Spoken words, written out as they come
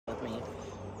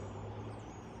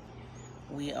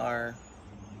we are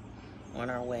on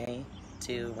our way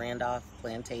to Randolph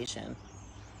Plantation,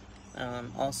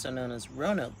 also known as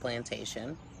Roanoke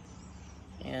Plantation.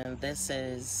 And this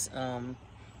is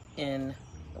in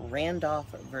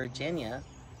Randolph, Virginia,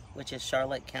 which is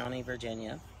Charlotte County,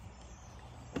 Virginia.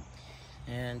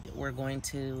 And we're going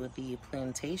to the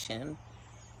plantation,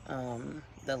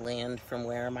 the land from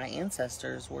where my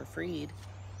ancestors were freed,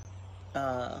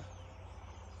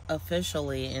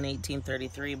 officially in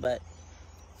 1833, but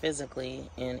physically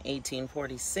in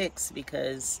 1846,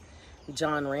 because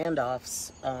John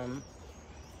Randolph's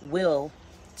will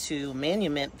to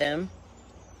manumit them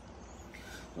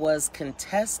was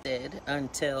contested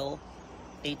until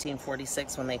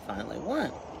 1846 when they finally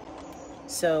won.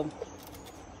 So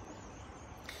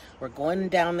we're going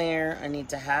down there. I need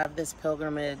to have this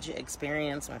pilgrimage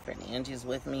experience. My friend Angie's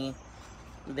with me.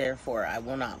 Therefore, I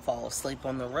will not fall asleep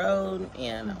on the road,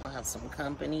 and I'll have some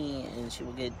company, and she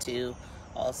will get to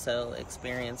also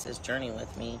experience this journey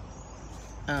with me.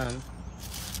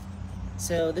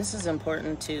 So this is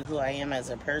important to who I am as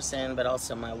a person, but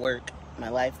also my work, my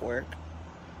life work,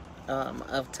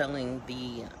 of telling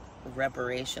the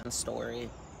reparation story.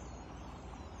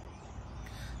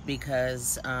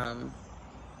 Because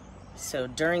so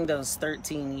during those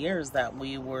 13 years that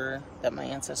my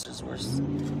ancestors were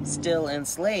still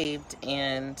enslaved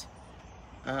and,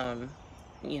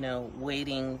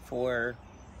 waiting for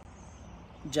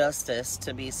justice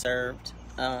to be served,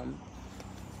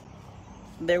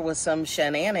 there was some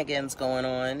shenanigans going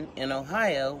on in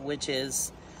Ohio, which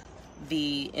is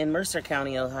in Mercer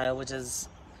County, Ohio, which is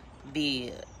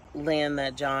the land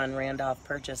that John Randolph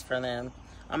purchased for them.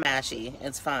 I'm ashy.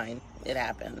 It's fine. It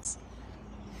happens.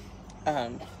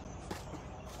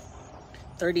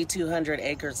 3,200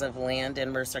 acres of land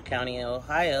in Mercer County,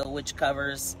 Ohio, which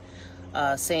covers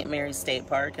St. Mary's State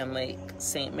Park and Lake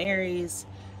St. Mary's,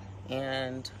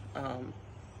 and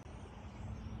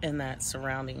in that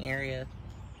surrounding area.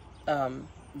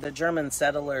 The German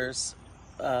settlers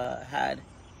had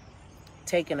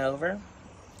taken over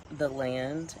the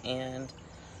land and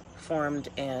formed,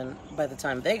 and by the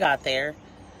time they got there,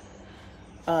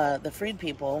 the freed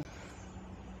people,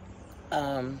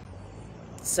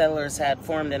 settlers had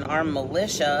formed an armed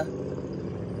militia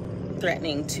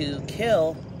threatening to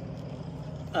kill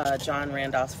John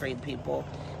Randolph's freed people.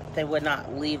 They would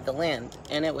not leave the land,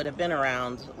 and it would have been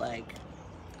around like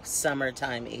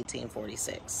summertime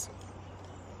 1846.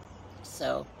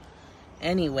 So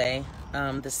anyway,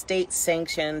 the state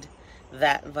sanctioned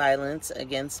that violence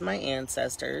against my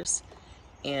ancestors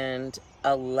and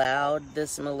allowed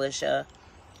this militia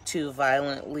to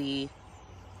violently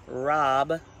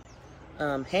rob.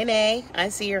 Hey, Nay, I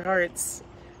see your hearts.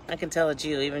 I can tell it's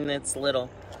you, even if it's little.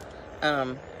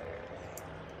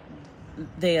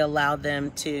 They allowed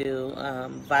them to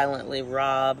violently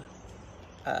rob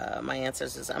my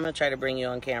ancestors. I'm going to try to bring you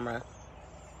on camera.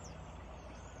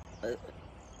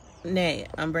 Nay,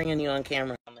 I'm bringing you on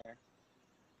camera on there.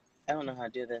 I don't know how to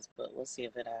do this, but we'll see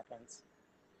if it happens.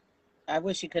 I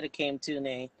wish you could have came too,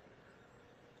 Nay.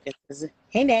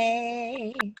 Hey,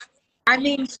 Nay. I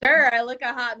mean, sure, I look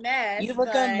a hot mess. You look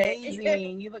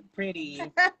amazing. You look pretty.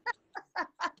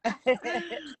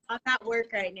 I'm at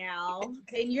work right now,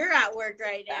 and you're at work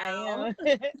right now. I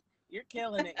am. You're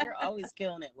killing it. You're always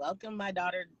killing it. Welcome, my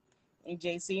daughter,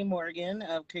 JC Morgan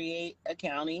of Create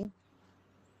Accounting.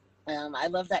 I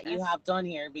love that you hopped on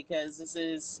here, because this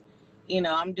is,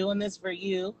 I'm doing this for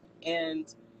you,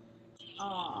 and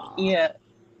yeah,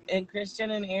 and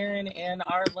Christian and Aaron and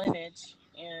our lineage.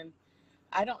 And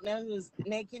I don't know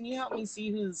Nate, can you help me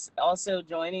see who's also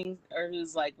joining or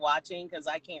who's like watching? Because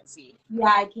I can't see. Yeah,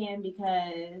 I can,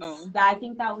 because I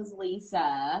think that was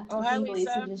Lisa. Oh, hi,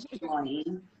 Lisa. Lisa just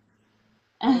joined.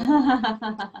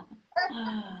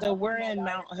 So we're in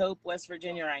Mount Hope, West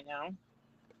Virginia right now.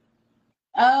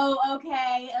 Oh,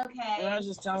 okay. And I was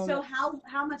just telling so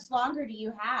how much longer do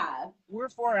you have? We're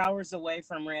 4 hours away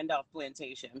from Randolph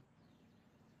Plantation.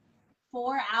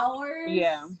 4 hours?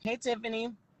 Yeah. Hey,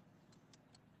 Tiffany.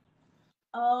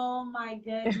 Oh my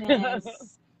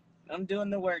goodness. I'm doing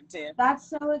the work, Tiff. That's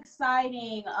so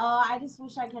exciting. Oh, I just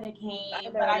wish I could have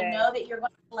came. But I know that you're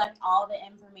going to collect all the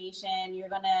information. You're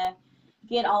going to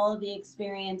get all of the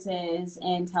experiences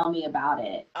and tell me about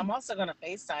it. I'm also going to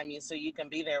FaceTime you so you can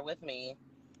be there with me.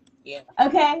 Yeah.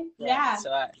 Okay. Yeah.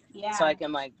 So I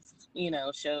can, like,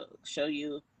 show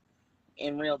you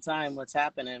in real time what's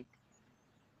happening.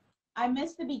 I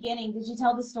missed the beginning. Did you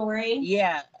tell the story?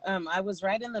 Yeah. I was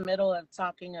right in the middle of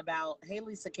talking about, hey,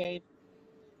 Lisa Cave.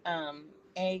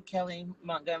 Hey, Kelly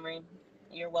Montgomery.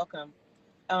 You're welcome.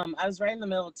 I was right in the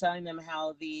middle of telling them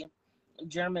how the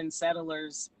German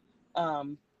settlers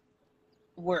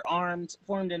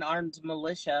formed an armed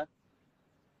militia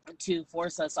to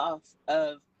force us off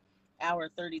of our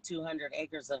 3,200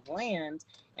 acres of land,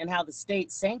 and how the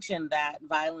state sanctioned that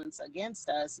violence against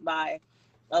us by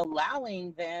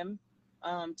allowing them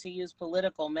to use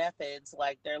political methods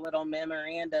like their little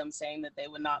memorandum saying that they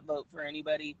would not vote for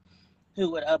anybody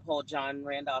who would uphold John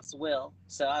Randolph's will.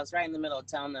 So I was right in the middle of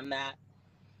telling them that.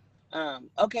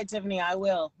 Okay, Tiffany, I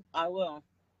will.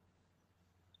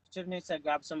 Tiffany said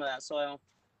grab some of that soil.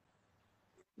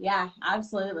 Yeah,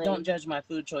 absolutely. Don't judge my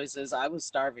food choices. I was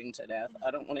starving to death. I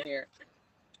don't want to hear it.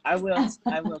 I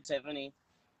will, Tiffany.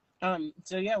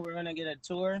 So yeah, we're gonna get a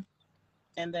tour,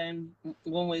 and then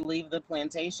when we leave the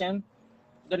plantation,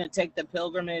 we're gonna take the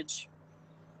pilgrimage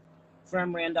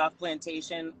from Randolph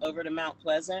Plantation over to Mount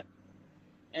Pleasant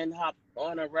and hop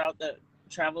on a route that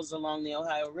travels along the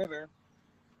Ohio River,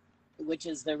 which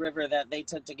is the river that they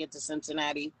took to get to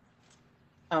Cincinnati.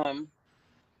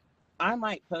 I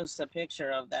might post a picture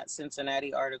of that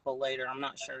Cincinnati article later. I'm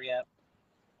not sure yet.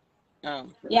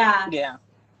 Yeah.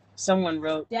 Someone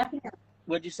wrote. Definitely.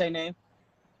 What'd you say, Nate?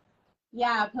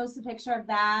 Yeah, post a picture of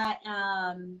that.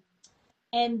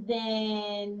 And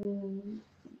then,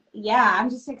 yeah,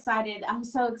 I'm just excited. I'm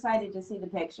so excited to see the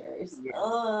pictures. Yeah.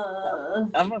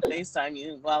 I'm going to FaceTime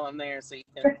you while I'm there so you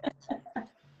can.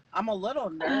 I'm a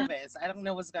little nervous. I don't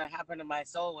know what's going to happen to my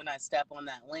soul when I step on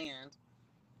that land.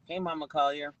 Hey, Mama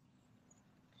Collier.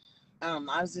 I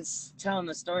was just telling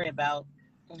the story about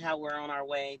how we're on our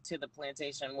way to the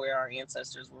plantation where our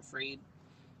ancestors were freed.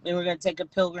 And we're going to take a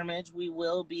pilgrimage. We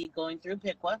will be going through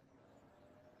Piqua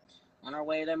on our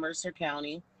way to Mercer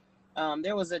County.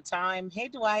 There was a time, hey,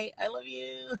 Dwight, I love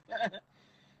you.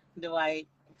 Dwight,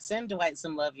 send Dwight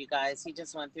some love, you guys. He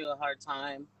just went through a hard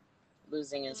time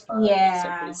losing his father. Yeah.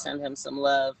 So please send him some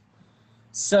love.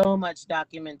 So much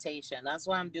documentation. That's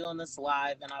why I'm doing this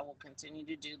live, and I will continue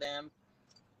to do them.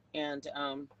 And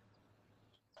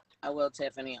I will,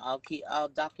 Tiffany. I'll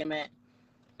document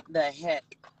the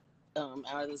heck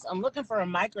out of this. I'm looking for a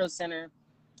micro center.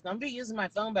 I'm gonna be using my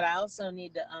phone, but I also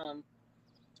need to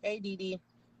hey Dee Dee,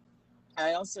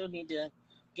 I also need to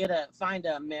find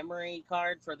a memory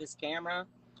card for this camera,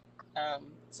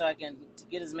 so I can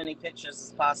get as many pictures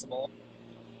as possible.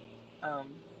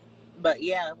 But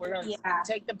yeah, we're gonna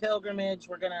take the pilgrimage.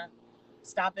 We're gonna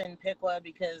stop in Piqua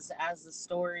because as the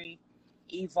story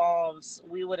evolves,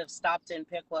 we would have stopped in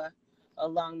Piqua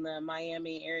along the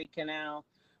Miami-Erie Canal.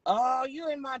 Oh, you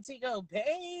in Montego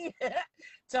Bay?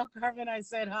 Tell Carmen I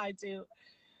said hi to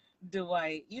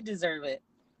Dwight. You deserve it.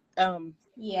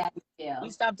 Yeah, we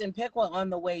stopped in Piqua on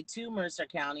the way to Mercer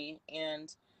County,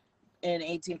 and in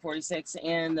 1846,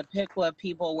 and the Piqua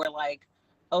people were like,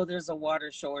 "Oh, there's a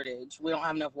water shortage. We don't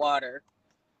have enough water."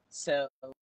 So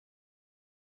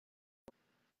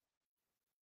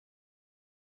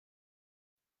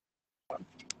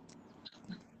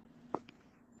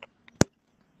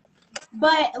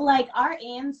but like our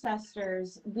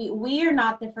ancestors, we are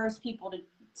not the first people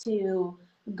to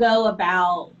go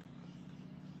about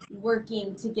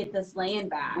working to get this land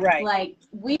back. Right. Like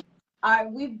we've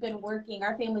been working,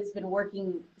 our family's been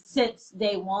working since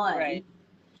day one. Right.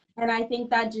 And I think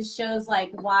that just shows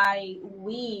like why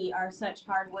we are such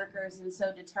hard workers and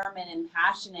so determined and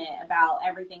passionate about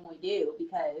everything we do,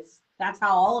 because that's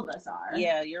how all of us are.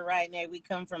 Yeah, you're right, Nate. We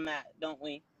come from that, don't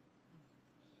we?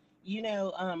 You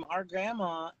know, our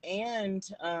grandma and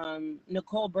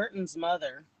Nicole Burton's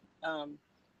mother,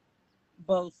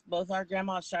 both our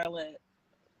grandma Charlotte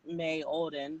May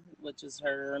Olden, which is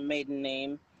her maiden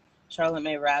name, Charlotte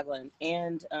May Ragland,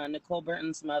 and Nicole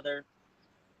Burton's mother.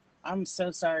 I'm so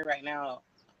sorry right now.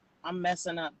 I'm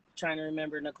messing up trying to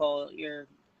remember, Nicole.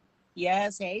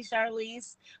 Yes, hey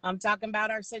Charlize. I'm talking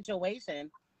about our situation.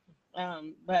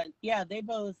 But yeah, they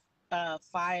both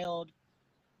filed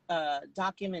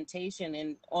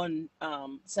documentation on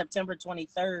September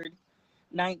 23rd,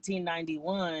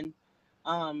 1991,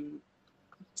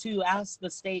 to ask the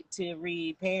state to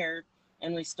repair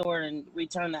and restore and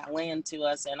return that land to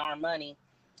us and our money.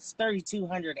 It's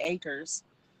 3,200 acres.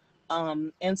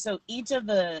 And so each of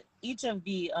the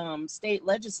state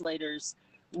legislators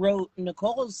wrote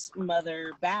Nicole's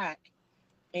mother back,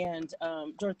 and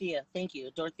Dorothea, thank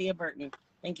you, Dorothea Burton,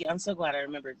 thank you. I'm so glad I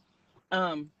remembered.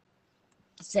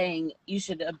 Saying you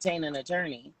should obtain an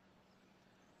attorney.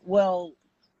 Well,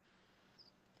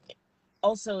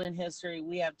 also in history,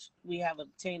 we have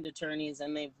obtained attorneys,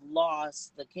 and they've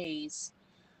lost the case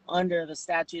under the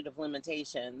statute of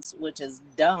limitations, which is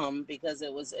dumb because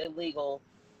it was illegal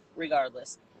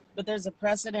regardless. But there's a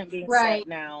precedent being set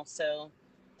now, so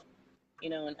you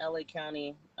know, in LA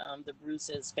County, the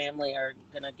Bruce's family are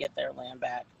gonna get their land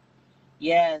back.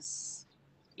 Yes,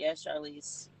 Yes,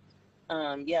 Charlize.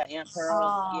 Yeah, Aunt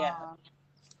Pearl. Yeah,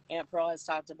 Aunt Pearl has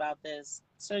talked about this.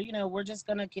 So, you know, we're just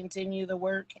going to continue the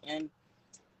work and,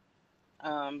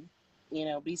 you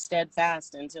know, be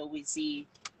steadfast until we see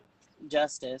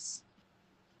justice.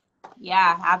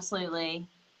 Yeah, absolutely.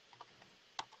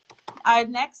 Our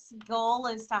next goal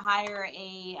is to hire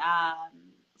a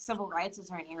civil rights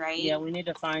attorney, right? Yeah, we need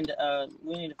to find a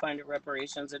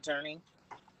reparations attorney.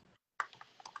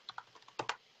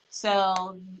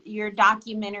 So your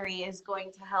documentary is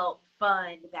going to help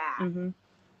fund that. Mm-hmm.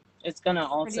 It's gonna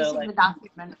also producing the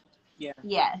documentary. Yeah.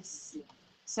 Yes.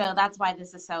 So that's why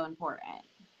this is so important.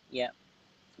 Yeah.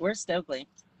 Where's Stokely?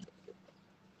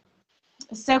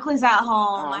 Stokely's at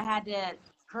home. I had to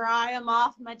cry him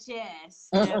off my chest,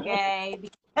 okay?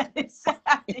 Because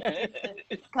I had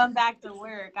to come back to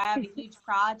work. I have a huge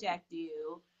project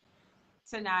due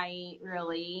tonight,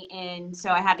 really, and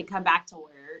so I had to come back to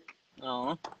work.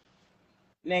 Oh.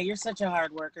 Now you're such a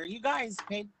hard worker. You guys,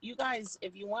 if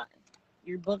you want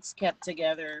your books kept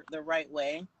together the right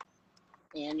way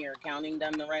and your accounting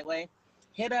done the right way,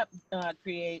 hit up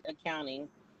Create Accounting.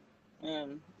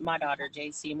 My daughter,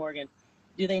 JC Morgan.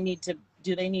 Do they need to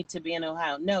be in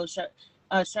Ohio? No,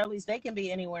 Charlize, they can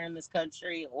be anywhere in this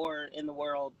country or in the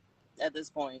world at this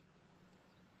point.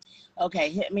 Okay,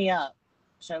 hit me up.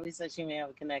 Charlize says she may have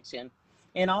a connection.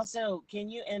 And also, can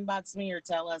you inbox me or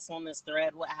tell us on this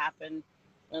thread what happened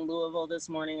in Louisville this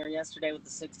morning or yesterday with the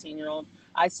 16-year-old?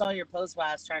 I saw your post while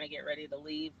I was trying to get ready to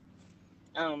leave.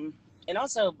 And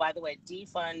also, by the way,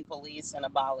 defund police and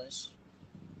abolish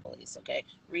police, okay?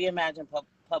 Reimagine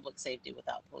public safety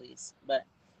without police. But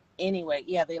anyway,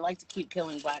 yeah, they like to keep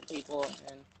killing Black people,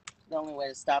 and the only way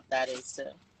to stop that is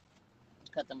to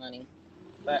cut the money.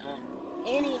 But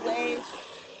anyway,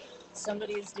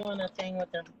 somebody's doing a thing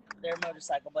with their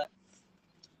motorcycle. But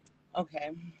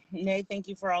okay, Nay, thank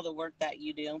you for all the work that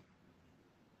you do.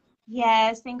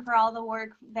 Yes, thank you for all the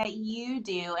work that you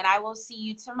do, and I will see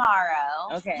you tomorrow.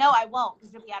 Okay. No, I won't,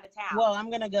 because you'll be out of town. Well, I'm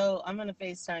gonna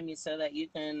FaceTime you so that you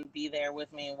can be there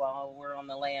with me while we're on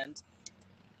the land.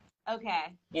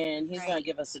 Okay. And he's gonna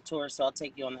give us a tour, so I'll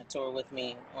take you on that tour with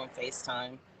me on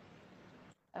FaceTime.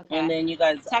 Okay. And then you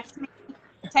guys text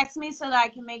me so that I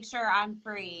can make sure I'm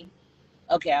free.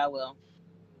 Okay, I will.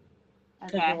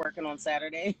 Okay. Because you're working on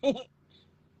Saturday.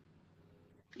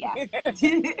 Yeah.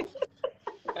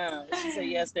 She said,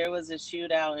 yes, there was a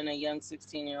shootout and a young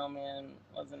 16-year-old man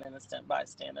was an innocent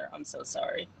bystander. I'm so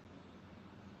sorry.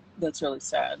 That's really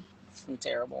sad and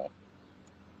terrible.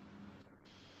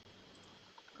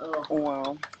 Oh,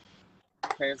 well,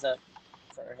 prayers up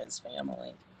for his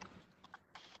family.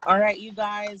 All right, you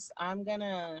guys, I'm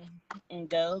gonna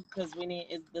go because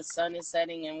the sun is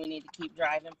setting and we need to keep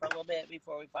driving for a little bit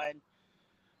before we find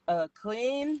a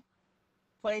clean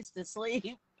place to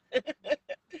sleep.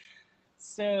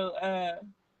 So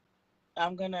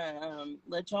I'm gonna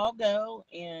let y'all go,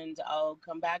 and I'll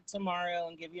come back tomorrow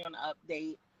and give you an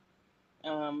update.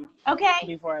 Okay.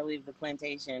 Before I leave the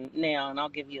plantation now, and I'll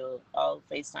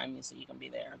FaceTime you so you can be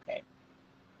there. Okay.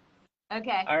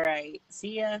 Okay. All right.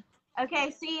 See ya.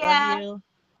 Okay. See ya. Love you.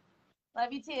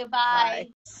 Love you too. Bye.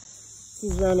 This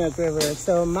is Roanoke River.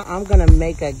 So I'm gonna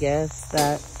make a guess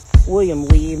that William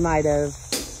Lee might have.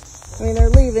 I mean, they're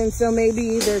leaving, so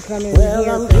maybe they're coming here.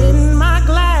 I'm getting my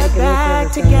glad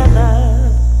back together.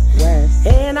 West.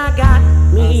 And I got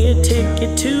me a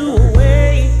ticket to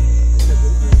away.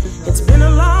 It's been a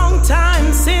long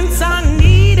time since I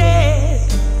needed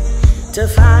to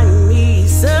find me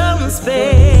some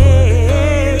space.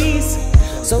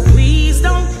 So please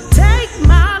don't take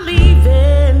my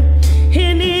leaving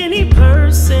in any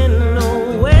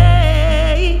personal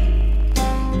way.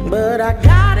 But I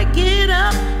gotta get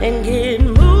up and get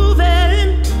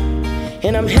moving,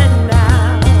 and I'm heading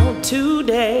out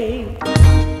today.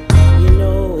 You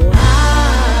know I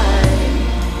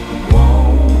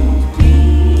won't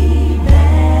be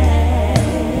back.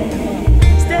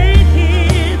 Stayed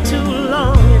here too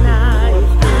long, and I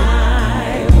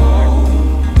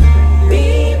won't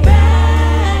be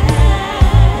back.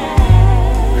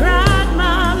 Cried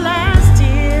my last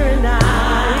tear, and I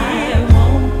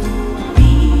won't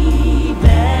be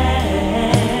back.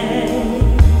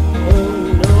 Oh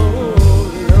no,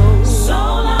 no. So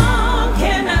long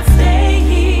can I stay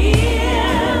here?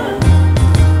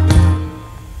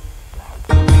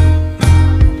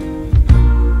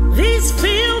 These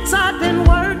fields I've been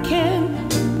working,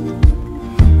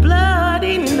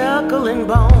 bloody knuckle and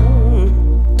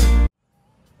bone.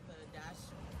 Put a dash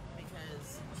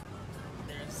because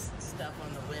there's stuff on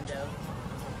the window.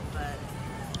 But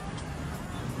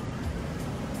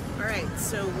all right,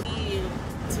 so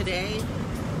today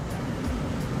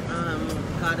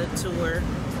got a tour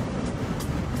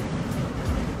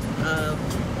of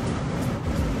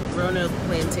Roanoke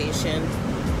Plantation,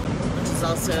 which is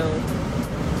also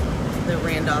the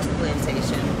Randolph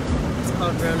Plantation. It's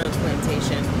called Roanoke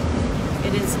Plantation.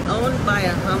 It is owned by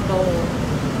a humble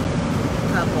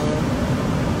couple,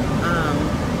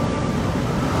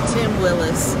 Tim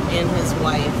Willis and his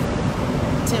wife.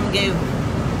 Tim gave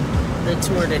the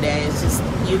tour today. It's just,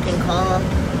 you can call,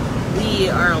 we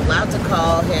are allowed to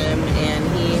call him, and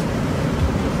he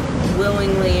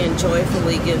willingly and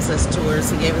joyfully gives us tours.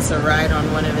 He gave us a ride on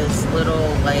one of his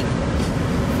little, like,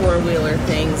 four-wheeler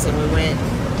things, and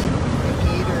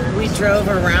we drove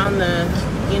around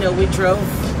we drove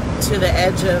to the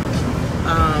edge of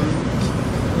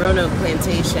Roanoke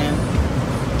Plantation.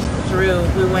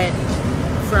 We went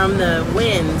from the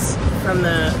winds,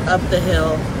 up the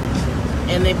hill,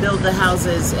 and they build the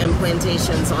houses and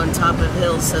plantations on top of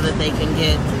hills so that they can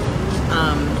get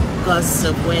gusts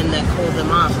of wind that cool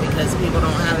them off, because people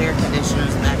don't have air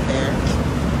conditioners back there.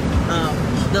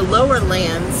 The lower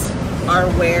lands are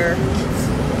where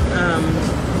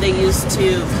they used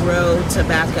to grow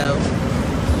tobacco.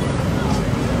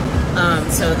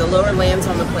 So the lower lands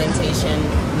on the plantation,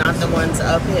 not the ones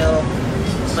uphill,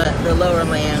 but the lower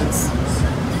lands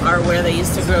are where they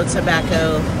used to grow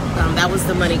tobacco. That was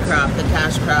the money crop, the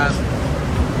cash crop.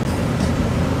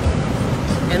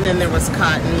 And then there was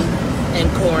cotton and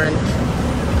corn.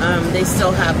 They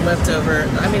still have leftover,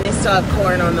 they still have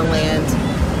corn on the land.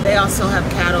 They also have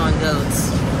cattle and goats.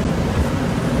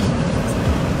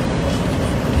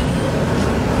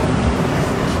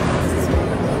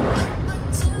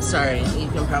 Sorry, you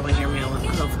can probably hear me.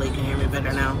 Hopefully you can hear me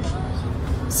better now.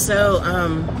 So,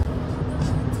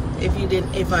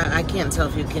 if I can't tell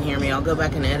if you can hear me, I'll go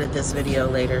back and edit this video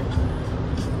later.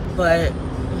 But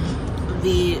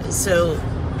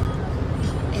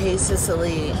hey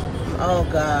Cicely, oh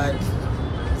God,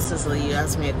 Cicely, you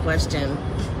asked me a question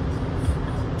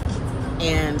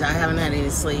and I haven't had any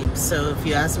sleep. So if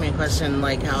you ask me a question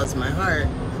like, how is my heart?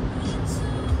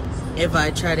 If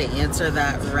I try to answer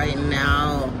that right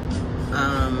now,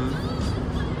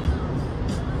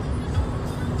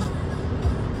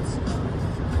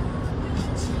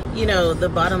 the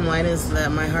bottom line is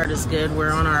that my heart is good.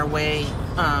 We're on our way.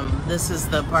 This is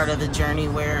the part of the journey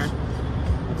where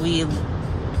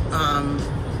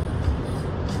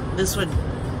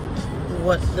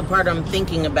the part I'm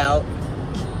thinking about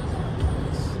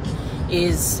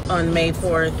is on May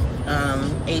 4th,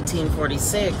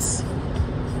 1846,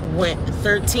 when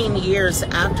 13 years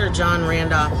after John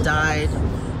Randolph died,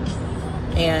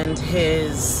 and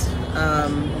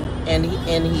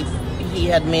he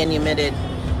had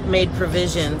made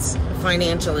provisions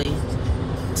financially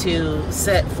to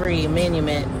set free,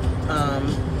 manumit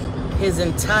his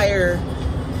entire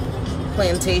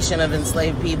plantation of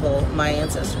enslaved people, my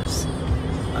ancestors.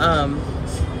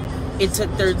 It took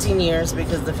 13 years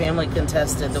because the family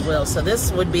contested the will. So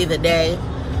this would be the day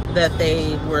that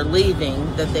they were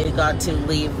leaving, that they got to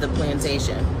leave the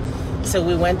plantation. So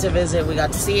we went to visit, we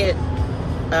got to see it.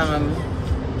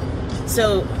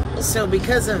 So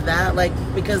because of that,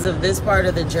 because of this part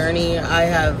of the journey, I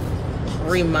have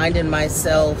reminded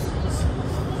myself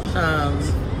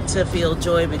to feel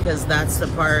joy, because that's the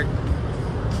part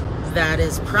that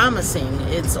is promising.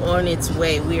 It's on its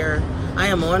way. I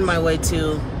am on my way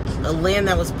to a land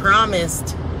that was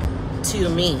promised to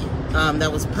me,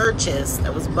 that was purchased,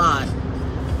 that was bought,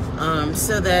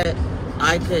 so that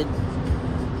I could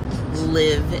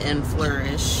live and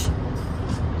flourish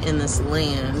in this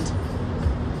land.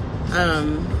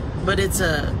 But it's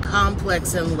a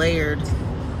complex and layered,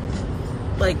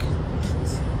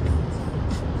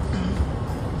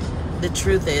 the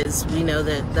truth is, we know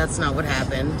that that's not what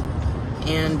happened.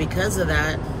 And because of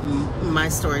that, my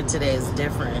story today is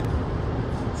different.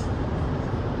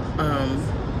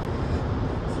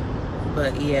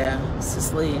 But yeah,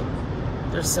 Cicely,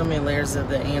 there's so many layers of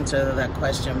the answer to that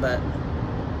question,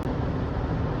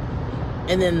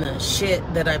 and then the shit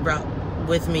that I brought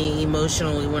with me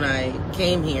emotionally when I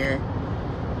came here,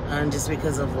 just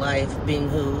because of life being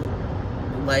who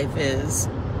life is.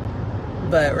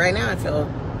 But right now I feel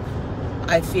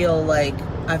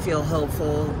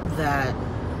hopeful that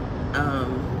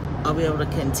I'll be able to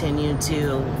continue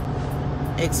to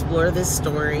explore this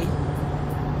story.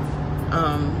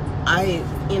 I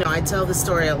tell the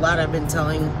story a lot. I've been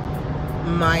telling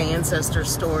my ancestor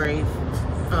story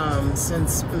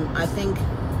since I think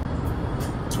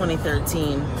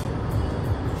 2013,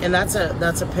 and that's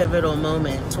a pivotal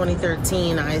moment.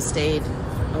 2013, I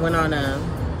went on a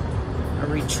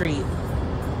retreat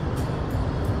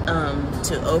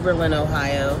to Oberlin,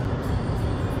 Ohio,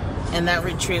 And that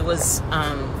retreat was,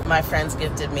 my friends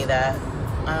gifted me that.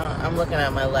 I'm looking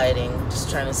at my lighting, just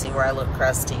trying to see where I look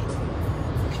crusty.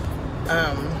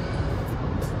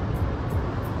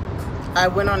 I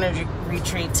went on a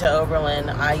retreat to Oberlin.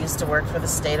 I used to work for the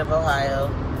state of Ohio.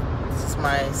 This is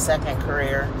my second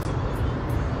career.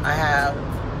 I have,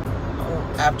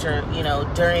 after,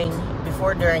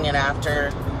 before, during, and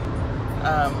after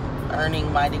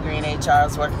earning my degree in HR, I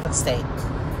was working for the state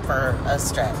for a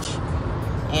stretch.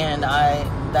 And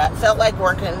that felt like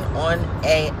working on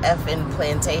a effing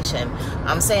plantation.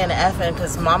 I'm saying effing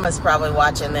because Mama's probably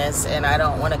watching this, and I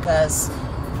don't want to cuss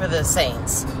for the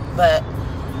saints. But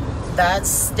that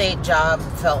state job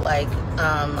felt like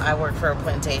I worked for a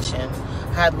plantation.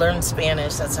 I had learned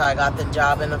Spanish. That's how I got the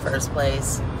job in the first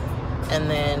place. And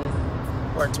then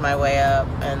worked my way up,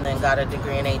 and then got a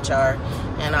degree in HR.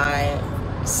 And I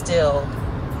still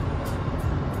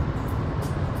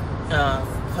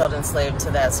felt enslaved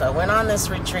to that. So I went on this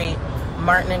retreat.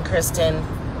 Martin and Kristen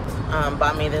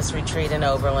bought me this retreat in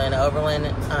Oberlin. Oberlin,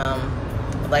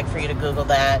 I'd like for you to Google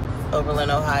that. Oberlin,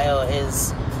 Ohio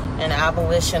is an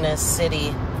abolitionist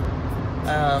city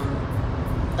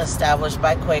established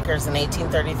by Quakers in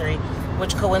 1833,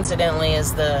 which coincidentally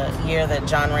is the year that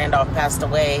John Randolph passed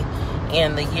away,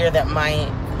 and the year that my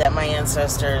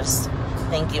ancestors,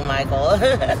 thank you, Michael,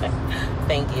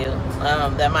 thank you,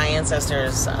 that my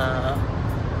ancestors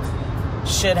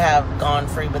should have gone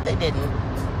free, but they didn't.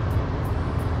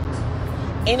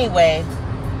 Anyway,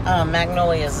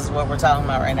 magnolias is what we're talking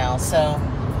about right now. So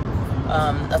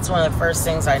that's one of the first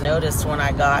things I noticed when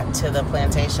I got to the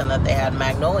plantation, that they had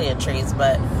magnolia trees.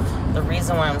 But the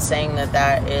reason why I'm saying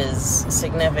that is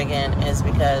significant is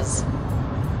because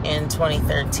in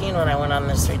 2013, when I went on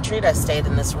this retreat, I stayed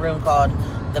in this room called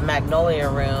the Magnolia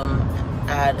Room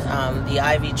at the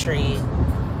Ivy Tree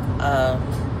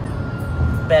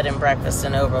Bed and Breakfast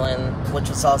in Oberlin, which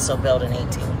was also built in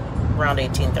around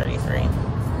 1833.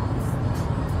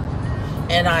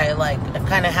 And I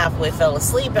kind of halfway fell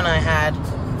asleep, and I had,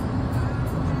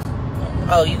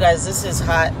 oh, you guys, this is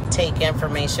hot take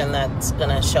information that's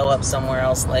gonna show up somewhere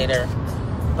else later.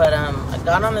 But I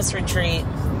got on this retreat,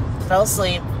 fell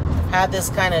asleep, had this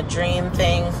kind of dream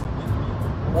thing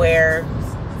where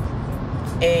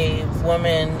a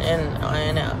woman and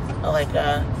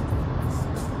a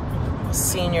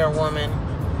senior woman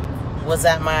was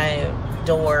at my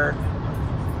door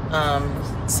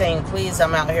saying, please,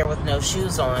 I'm out here with no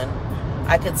shoes on.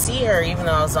 I could see her even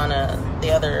though I was on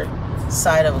the other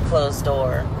side of a closed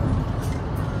door.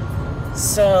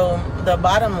 So the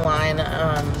bottom line,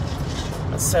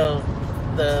 so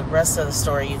the rest of the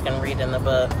story you can read in the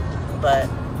book, but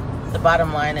the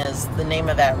bottom line is the name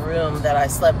of that room that I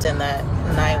slept in that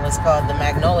night was called the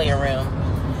Magnolia Room.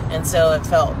 And so it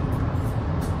felt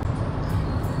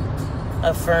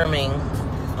affirming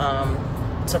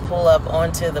to pull up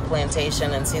onto the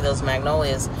plantation and see those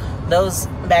magnolias. Those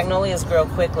magnolias grow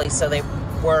quickly, so they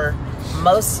were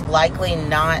most likely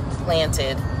not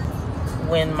planted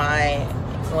when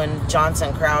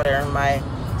Johnson Crowder, my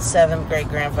 7th great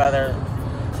grandfather,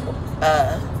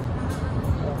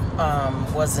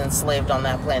 was enslaved on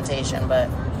that plantation. But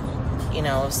it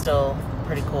was still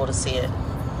pretty cool to see it.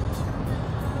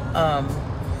 Trying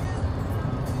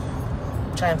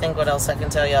to think what else I can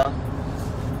tell y'all.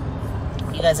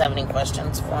 You guys have any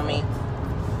questions for me?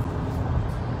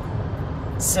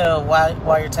 So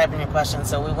while you're typing your questions,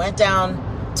 so we went down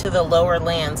to the lower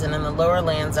lands, and in the lower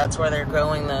lands, that's where they're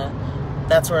growing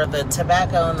that's where the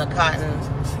tobacco and the cotton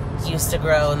used to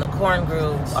grow, and the corn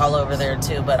grew all over there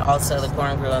too, but also the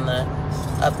corn grew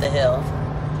up the hill.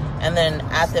 And then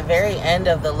at the very end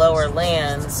of the lower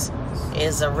lands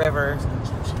is a river,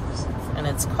 and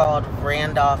it's called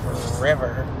Randolph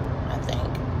River, I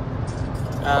think.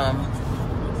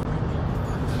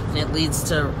 And it leads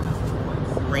to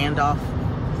Randolph,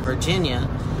 Virginia.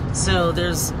 So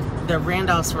the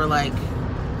Randolphs were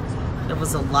there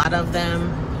was a lot of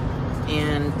them,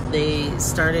 and they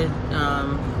started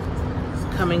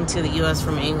coming to the U.S.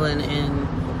 from England in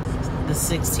the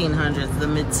 1600s, the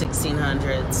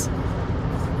mid-1600s.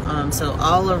 So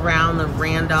all around the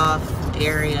Randolph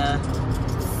area,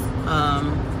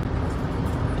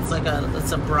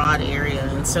 it's a broad area,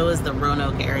 and so is the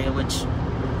Roanoke area, which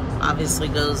obviously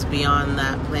goes beyond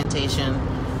that plantation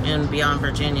and beyond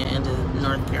Virginia into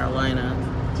North Carolina.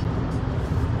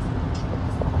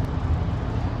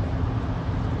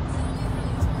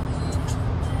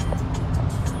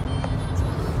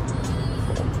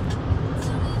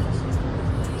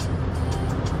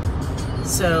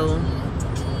 So,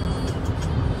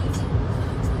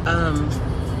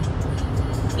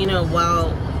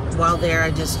 while there,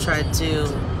 I just tried to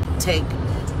take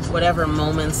whatever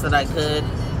moments that I could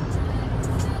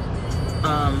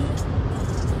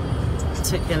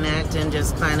to connect and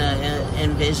just kind of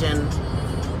envision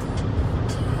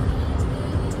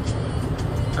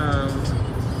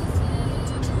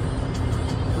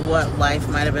what life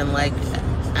might have been like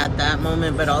at that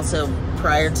moment, but also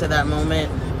prior to that moment,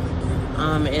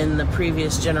 in the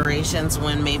previous generations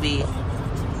when maybe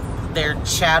their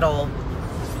chattel,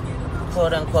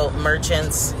 quote unquote,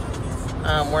 merchants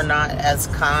were not as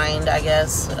kind, I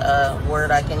guess,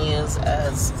 word I can use,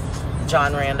 as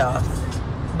John Randolph.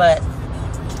 But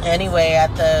anyway,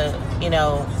 at the,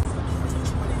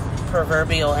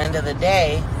 proverbial end of the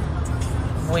day,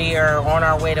 we are on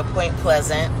our way to Point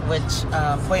Pleasant,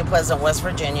 Point Pleasant, West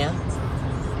Virginia,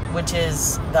 which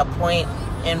is the point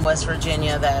in West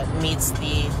Virginia that meets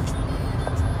the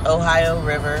Ohio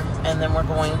River, and then we're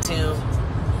going to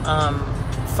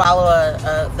follow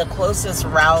the closest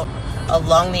route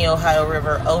along the Ohio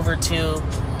River over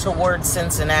towards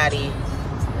Cincinnati,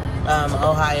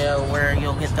 Ohio, where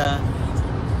you'll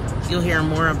hear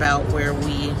more about where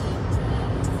we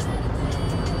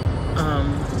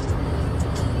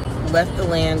left the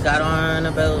land, got on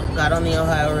a boat, got on the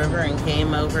Ohio River, and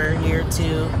came over here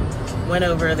went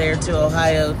over there to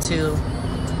Ohio to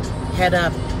head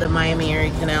up the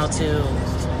Miami-Erie Canal to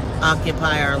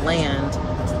occupy our land.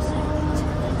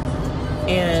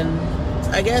 And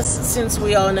I guess since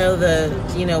we all know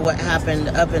what happened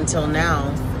up until now,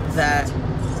 that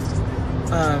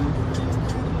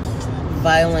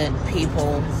violent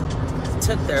people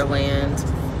took their land,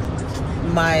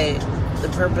 the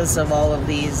purpose of all of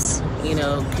these,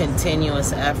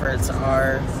 continuous efforts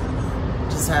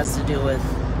has to do with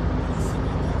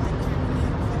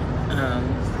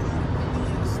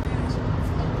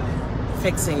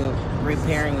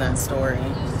repairing that story.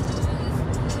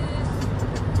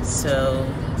 So,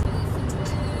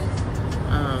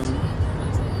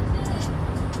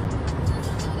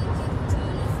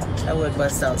 I would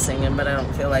bust out singing, but I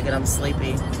don't feel like it. I'm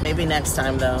sleepy. Maybe next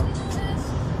time, though.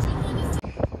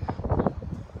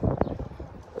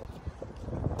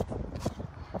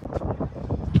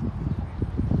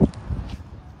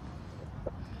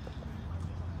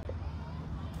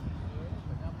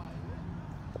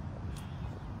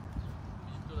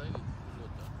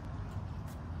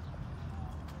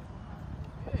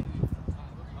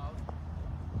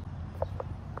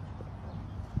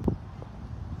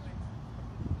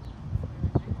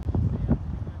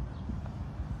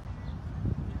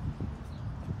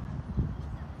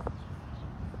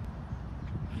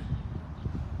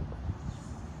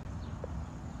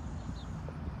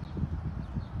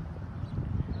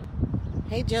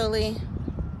 Hey, Jolie.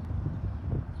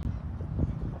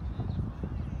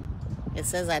 It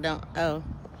says I don't, oh.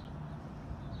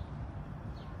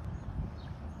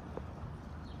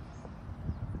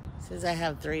 It says I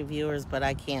have 3 viewers, but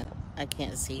I can't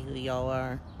see who y'all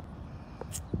are.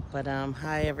 But,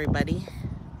 hi, everybody.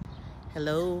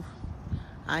 Hello.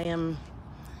 I'm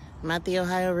at the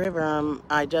Ohio River.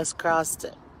 I just crossed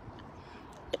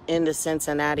into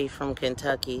Cincinnati from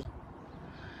Kentucky.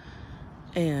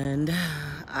 And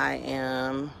I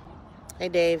am, hey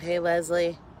Dave, hey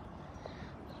Leslie.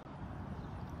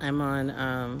 I'm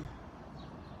on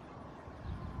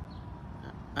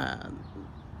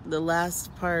the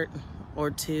last part or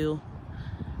two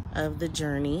of the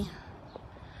journey.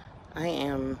 I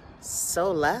am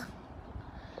sola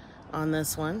on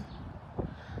this one.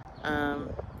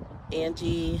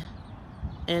 Angie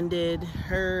ended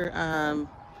her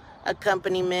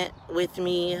accompaniment with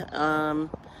me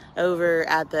over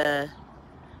at the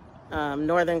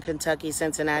Northern Kentucky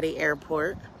Cincinnati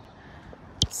Airport.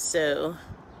 So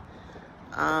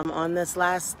on this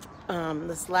last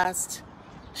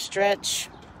stretch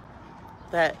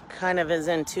that kind of is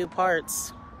in 2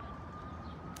 parts,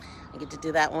 I get to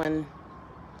do that one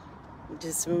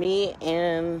just me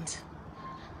and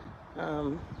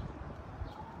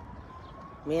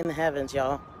me in the heavens,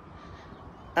 y'all.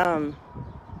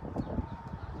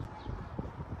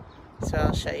 So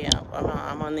I'll show you.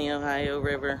 I'm on the Ohio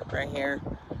River right here.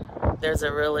 There's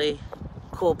a really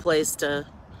cool place to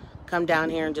come down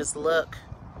here and just look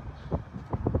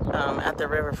at the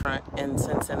riverfront in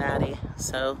Cincinnati.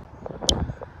 So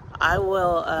I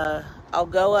will, I'll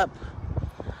go up.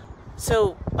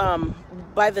 So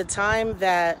by the time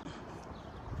that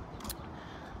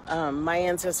my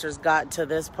ancestors got to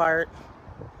this part,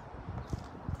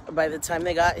 by the time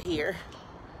they got here,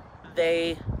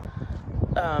 they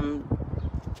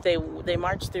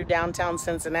marched through downtown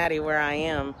Cincinnati where I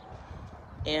am,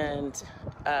 and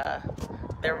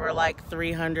there were like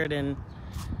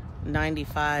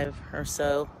 395 or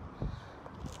so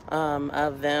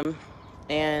of them,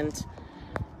 And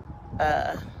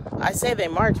I say they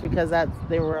marched because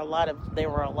there were a lot of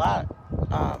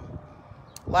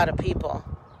people.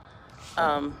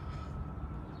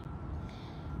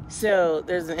 So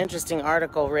there's an interesting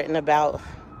article written about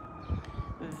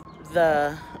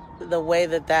the way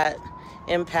that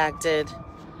impacted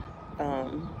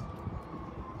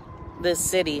this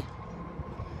city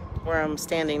where I'm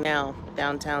standing now,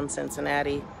 downtown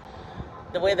Cincinnati.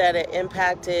 The way that it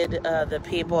impacted the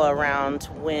people around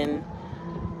when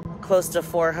close to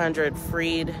 400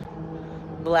 freed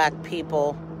black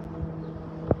people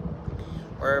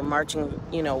were marching,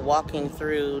 walking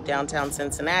through downtown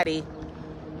Cincinnati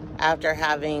after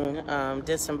having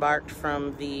disembarked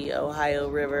from the Ohio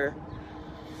River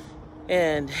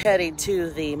and heading to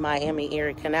the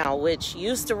Miami-Erie Canal, which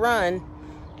used to run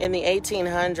in the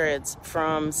 1800s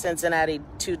from Cincinnati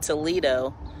to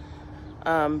Toledo.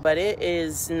 But it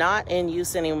is not in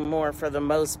use anymore for the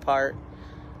most part.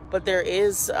 But there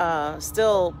is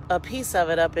still a piece of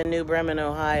it up in New Bremen,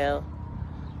 Ohio,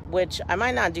 which I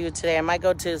might not do today. I might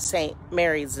go to St.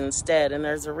 Mary's instead, and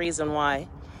there's a reason why.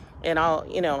 And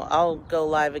I'll go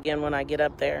live again when I get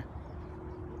up there.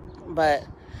 But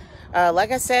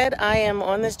like I said, I am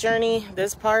on this journey,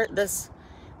 this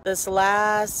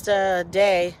last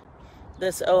day,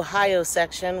 this Ohio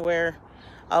section where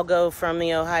I'll go from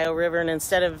the Ohio River, and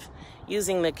instead of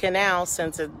using the canal,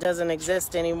 since it doesn't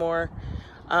exist anymore,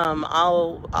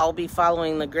 I'll be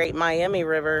following the Great Miami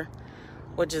River,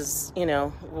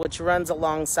 which runs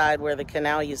alongside where the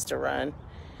canal used to run,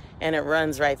 and it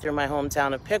runs right through my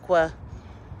hometown of Piqua,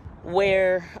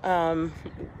 where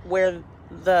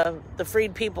the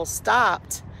freed people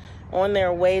stopped on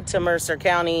their way to Mercer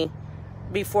County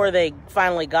before they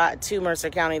finally got to Mercer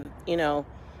County,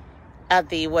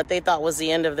 at what they thought was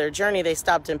the end of their journey. They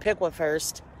stopped in Piqua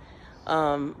first,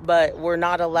 but were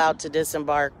not allowed to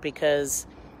disembark because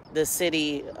the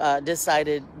city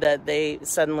decided that they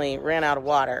suddenly ran out of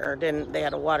water, or they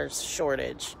had a water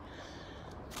shortage.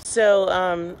 So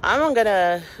I'm going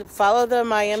to follow the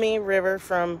Miami River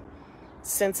from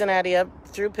Cincinnati up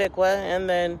through Piqua, and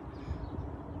then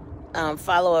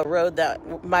follow a road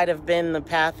that might have been the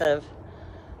path of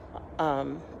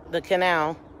the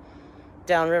canal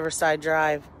down Riverside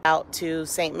Drive out to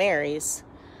St. Mary's,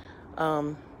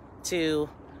 to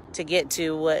get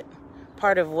to what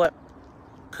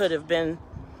could have been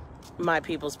my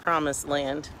people's promised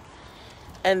land.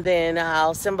 And then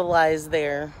I'll symbolize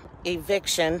their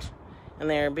eviction and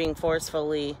their being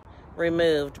forcefully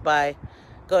removed by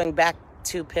going back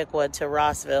to Piqua to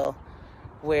Rossville,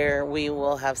 where we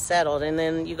will have settled. And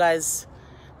then you guys,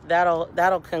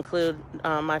 that'll conclude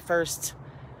my first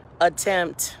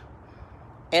attempt.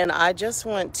 And I just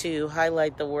want to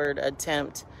highlight the word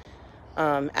attempt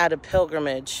at a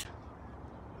pilgrimage.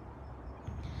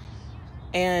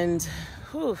 And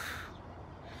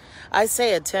I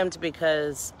say attempt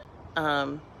because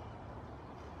the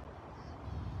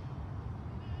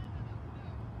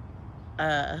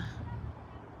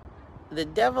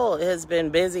devil has been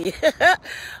busy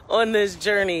on this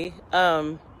journey.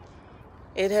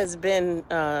 It has been,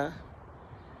 I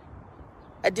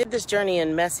did this journey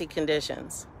in messy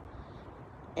conditions.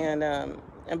 And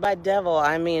by devil,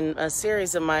 I mean a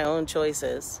series of my own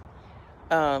choices.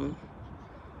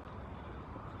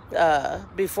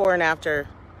 Before and after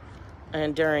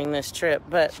and during this trip.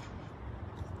 But,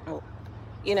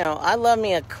 I love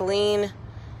me a clean,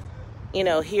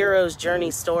 hero's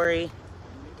journey story.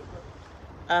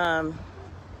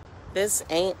 This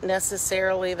ain't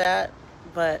necessarily that,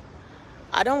 but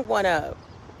I don't want to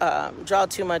draw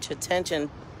too much attention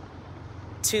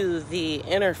to the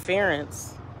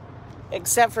interference,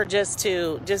 except for just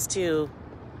to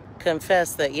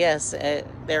confess that yes,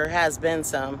 there has been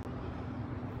some,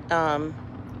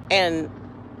 and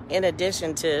in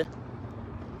addition to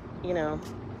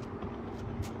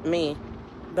me,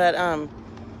 but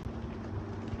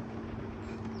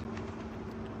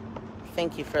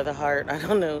thank you for the heart. I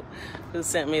don't know who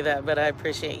sent me that, but I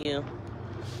appreciate you.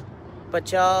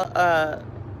 But y'all,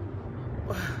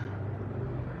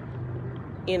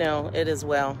 it is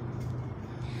well.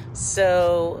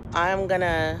 So I'm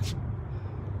gonna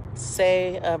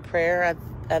say a prayer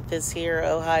at this here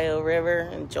Ohio River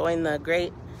and join the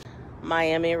Great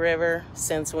Miami River,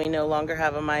 since we no longer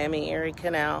have a Miami-Erie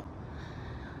Canal.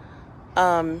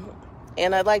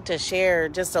 And I'd like to share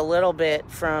just a little bit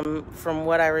from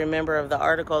what I remember of the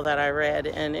article that I read.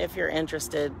 And if you're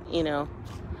interested,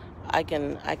 I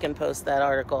can post that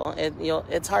article.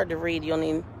 It's hard to read. You'll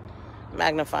need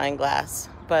magnifying glass,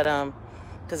 but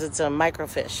because it's a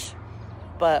microfiche.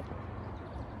 But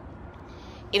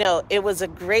it was a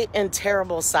great and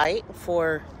terrible sight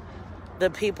for the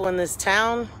people in this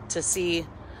town to see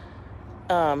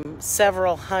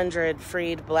several hundred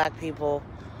freed black people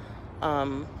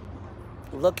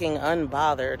looking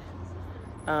unbothered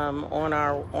on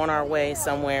our way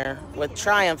somewhere with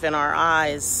triumph in our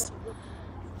eyes.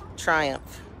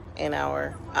 Triumph in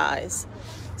our eyes.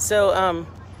 So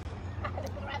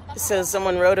so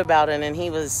someone wrote about it, and he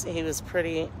was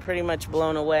pretty much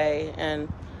blown away,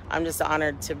 and I'm just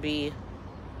honored to be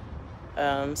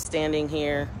standing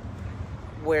here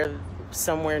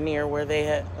somewhere near where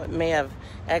they may have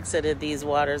exited these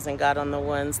waters and got on the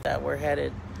ones that were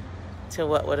headed to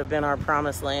what would have been our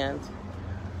promised land.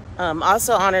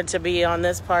 Also honored to be on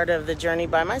this part of the journey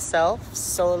by myself,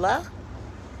 sola,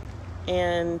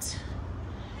 and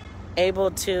able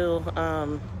to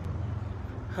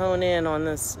hone in on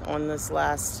this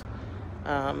last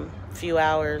few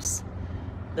hours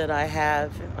that I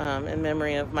have in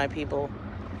memory of my people.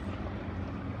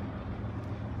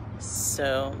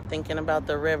 So thinking about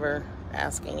the river,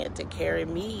 asking it to carry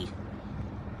me.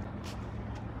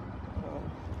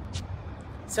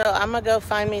 So I'm gonna go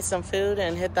find me some food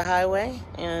and hit the highway,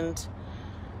 and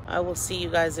I will see you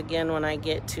guys again when I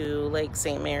get to Lake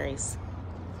St. Mary's.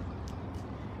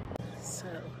 So,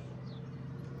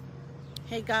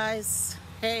 hey guys,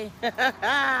 hey.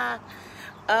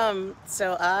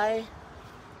 So I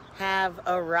have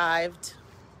arrived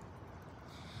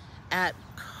at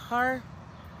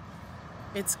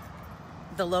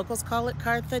the locals call it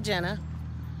Cartagena.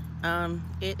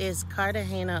 It is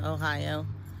Cartagena, Ohio.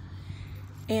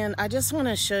 And I just want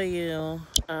to show you,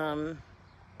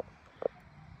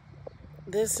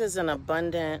 this is an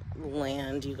abundant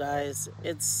land, you guys.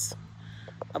 It's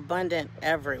abundant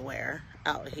everywhere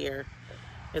out here.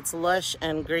 It's lush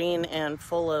and green and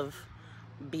full of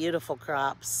beautiful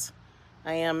crops.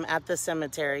 I am at the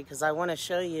cemetery because I want to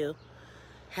show you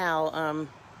how,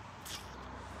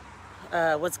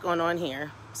 what's going on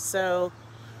here. So,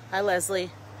 hi Leslie.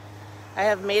 I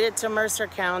have made it to Mercer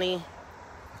County.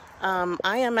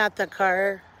 I am at the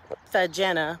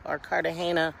Cartagena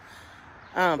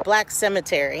Black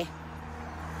Cemetery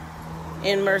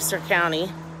in Mercer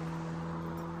County,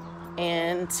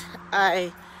 and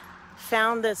I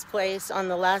found this place on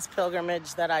the last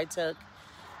pilgrimage that I took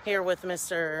here with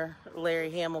Mr.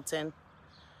 Larry Hamilton.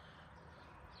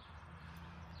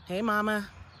 Hey Mama,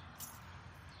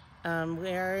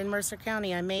 we are in Mercer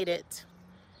County. I made it.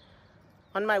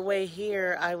 On my way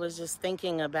here, I was just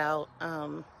thinking about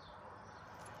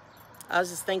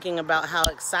how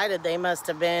excited they must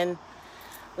have been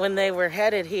when they were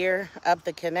headed here up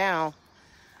the canal.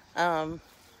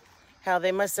 How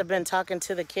they must have been talking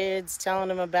to the kids, telling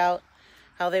them about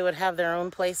how they would have their own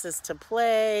places to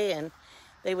play and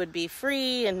they would be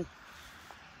free and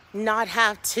not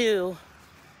have to,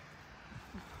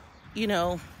 you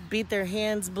know, beat their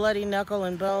hands bloody, knuckle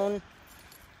and bone,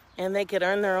 and they could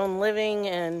earn their own living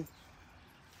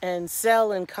and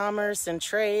sell and commerce and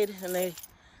trade, and they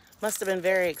must have been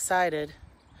very excited.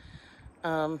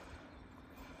 And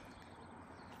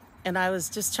I was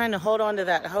just trying to hold on to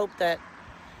that hope that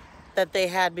they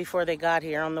had before they got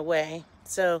here on the way.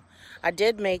 So I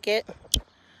did make it.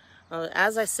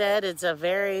 As I said, it's a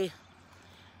very,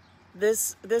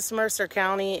 this Mercer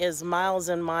County is miles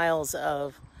and miles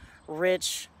of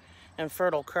rich and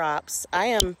fertile crops.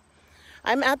 I'm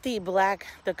at the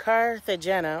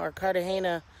Cartagena or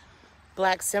Cartagena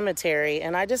Black Cemetery,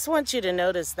 and I just want you to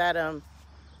notice that I'll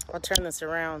turn this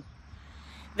around.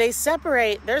 They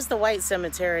separate. There's the white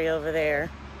cemetery over there,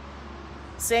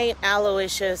 St.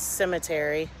 Aloysius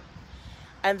Cemetery,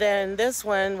 and then this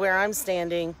one where I'm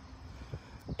standing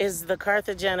is the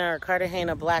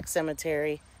Cartagena Black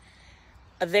Cemetery.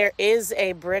 There is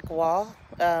a brick wall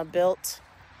built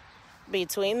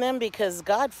between them because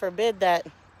God forbid that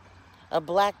a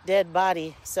black dead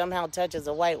body somehow touches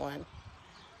a white one.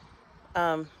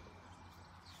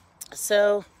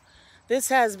 So this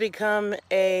has become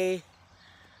a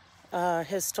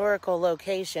historical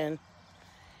location,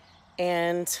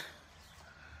 and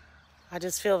I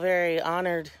just feel very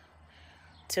honored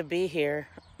to be here.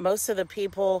 Most of the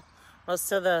people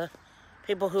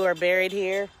who are buried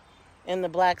here in the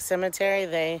Black Cemetery,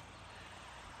 they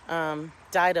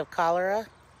died of cholera.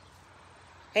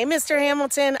 Hey, Mr.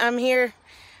 Hamilton, I'm here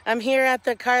at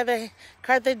the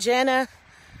Cartagena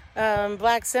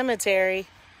Black Cemetery.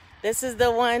 This is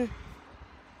the one.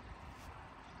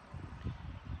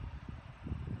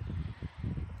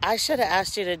 I should have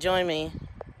asked you to join me.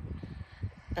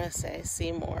 I say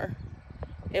see more.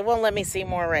 It won't let me see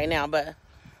more right now, but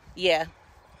yeah.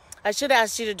 I should have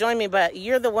asked you to join me, but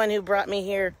you're the one who brought me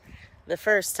here the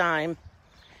first time.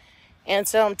 And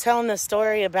so I'm telling the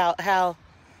story about how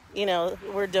you know,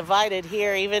 were divided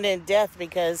here, even in death,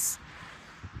 because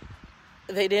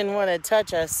they didn't want to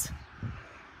touch us.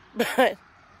 But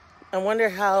I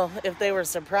wonder if they were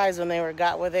surprised when they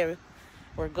got where they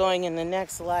were going in the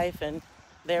next life, and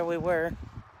there we were.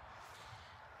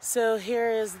 So here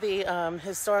is the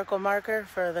historical marker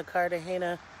for the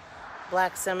Cartagena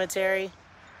Black Cemetery.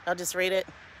 I'll just read it.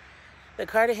 The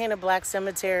Cartagena Black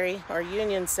Cemetery, or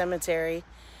Union Cemetery,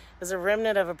 is a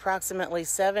remnant of approximately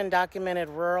 70 documented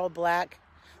rural black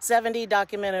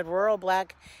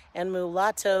and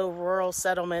mulatto rural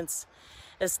settlements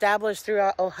established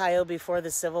throughout Ohio before the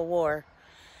Civil War.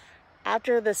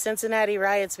 After the Cincinnati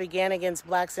riots began against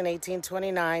blacks in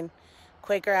 1829,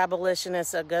 Quaker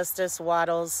abolitionist Augustus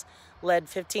Waddles led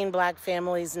 15 black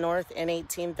families north in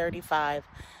 1835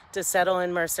 to settle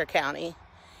in Mercer County.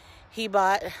 He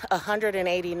bought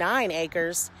 189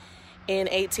 acres in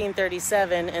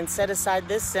 1837 and set aside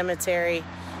this cemetery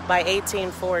by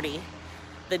 1840,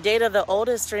 the date of the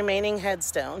oldest remaining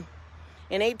headstone.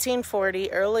 In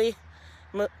 1840, early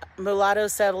mulatto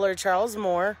settler Charles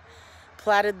Moore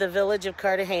platted the village of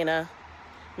Cartagena.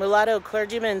 Mulatto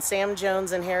clergymen Sam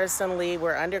Jones and Harrison Lee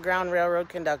were Underground Railroad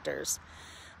conductors.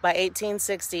 By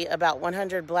 1860, about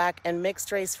 100 black and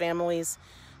mixed-race families,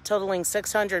 totaling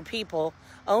 600 people,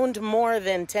 owned more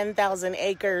than 10,000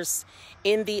 acres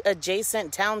in the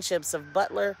adjacent townships of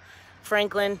Butler,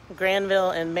 Franklin,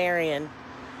 Granville, and Marion.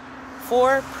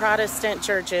 4 Protestant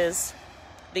churches,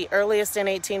 the earliest in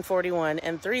 1841,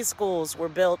 and 3 schools were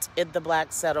built in the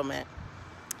black settlement.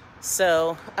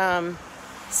 So,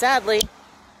 sadly,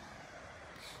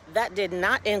 that did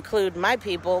not include my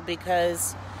people,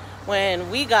 because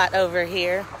when we got over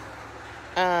here,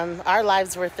 our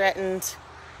lives were threatened.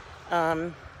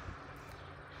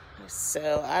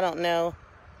 So I don't know.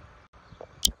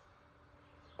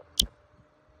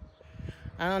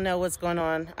 I don't know what's going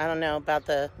on. I don't know about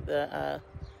the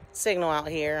signal out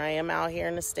here. I am out here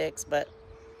in the sticks, but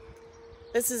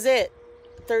this is it.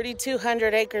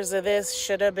 3,200 acres of this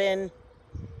should have been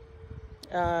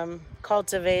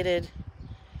cultivated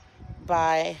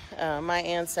by my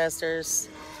ancestors,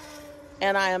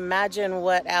 and I imagine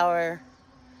what our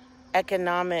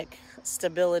economic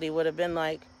stability would have been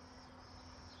like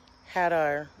had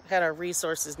our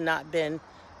resources not been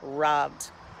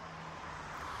robbed.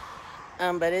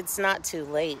 But it's not too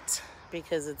late,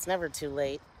 because it's never too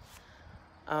late.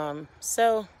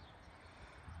 So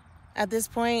at this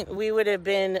point we would have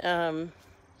been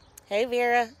hey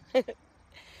Vera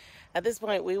at this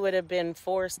point we would have been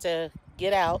forced to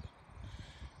get out,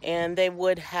 and they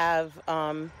would have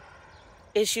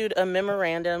issued a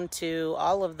memorandum to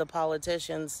all of the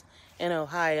politicians in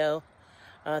Ohio,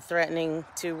 threatening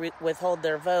to withhold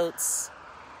their votes.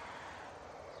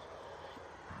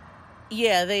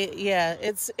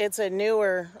 It's a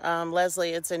newer,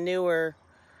 Leslie, it's a newer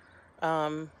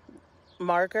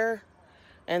marker,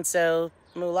 and so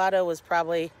mulatto was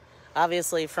probably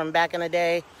obviously from back in the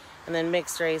day, and then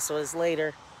mixed race was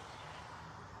later.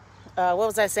 What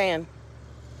was I saying?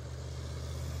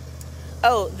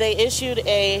 Oh, they issued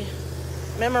a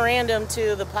memorandum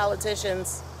to the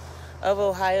politicians of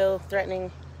Ohio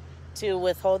threatening to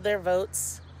withhold their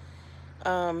votes.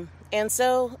 And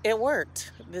so it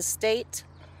worked. The state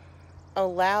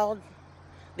allowed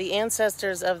the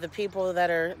ancestors of the people that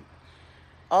are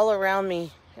all around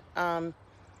me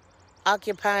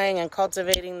occupying and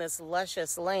cultivating this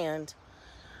luscious land,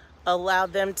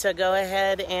 allowed them to go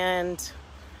ahead and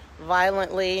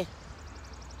violently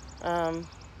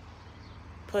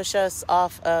push us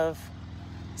off of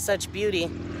such beauty.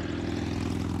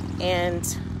 And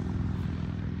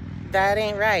that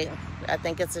ain't right. I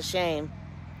think it's a shame.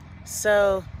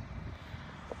 So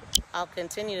I'll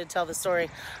continue to tell the story.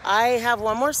 I have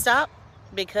one more stop,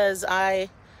 because I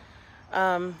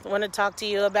want to talk to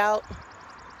you about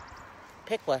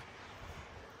Piqua,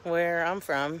 where I'm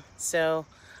from. So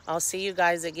I'll see you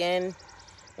guys again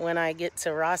when I get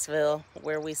to Rossville,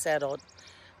 where we settled.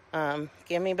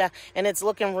 Give me back. And it's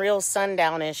looking real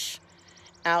sundownish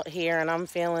out here, and I'm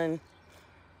feeling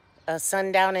a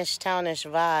sundownish townish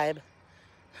vibe.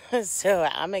 So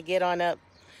I'm gonna get on up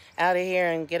out of here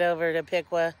and get over to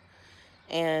Piqua,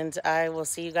 and I will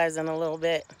see you guys in a little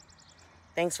bit.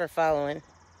 Thanks for following.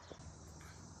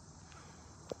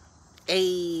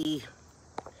 Hey,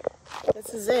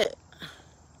 this is it.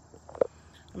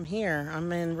 I'm here.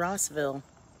 I'm in Rossville.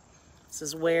 This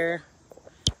is where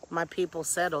my people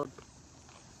settled.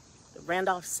 The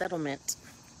Randolph settlement.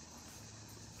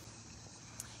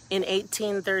 In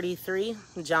 1833,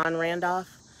 John Randolph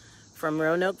from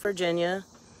Roanoke, Virginia,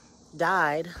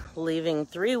 died, leaving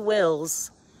 3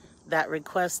 wills that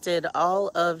requested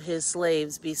all of his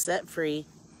slaves be set free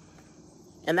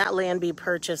and that land be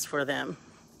purchased for them.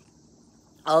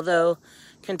 Although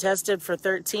contested for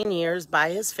 13 years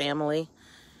by his family,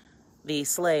 the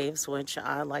slaves, which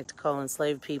I like to call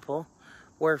enslaved people,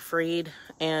 were freed,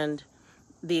 and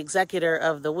the executor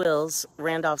of the wills,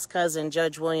 Randolph's cousin,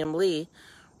 Judge William Lee,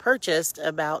 purchased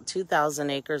about 2,000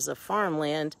 acres of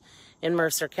farmland in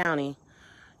Mercer County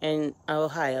in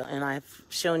Ohio. And I've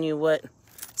shown you what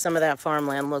some of that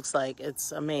farmland looks like.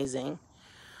 It's amazing.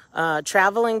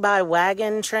 Traveling by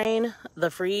wagon train, the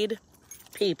freed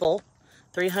people,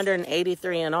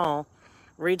 383 in all,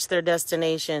 reached their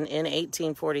destination in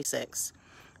 1846,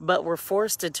 but were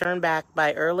forced to turn back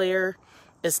by earlier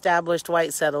established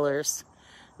white settlers.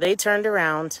 They turned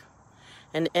around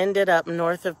and ended up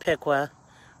north of Piqua,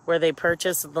 where they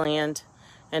purchased land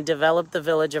and developed the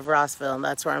village of Rossville.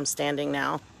 That's where I'm standing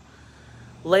now.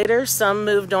 Later, some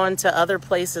moved on to other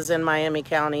places in Miami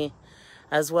County,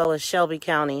 as well as Shelby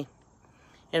County.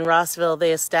 In Rossville,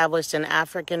 they established an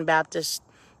African Baptist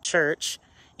church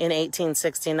in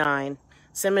 1869,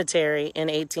 cemetery in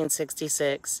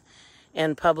 1866,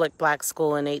 and public black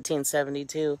school in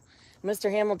 1872.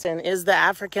 Mr. Hamilton, is the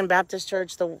African Baptist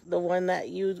Church the one that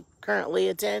you currently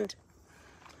attend?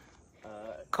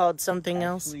 Called something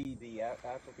else? Actually, the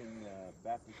African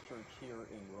Baptist Church here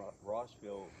in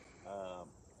Rossville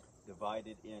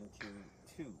divided into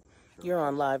two churches. You're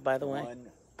on live, by the way.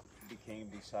 One became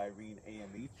the Cyrene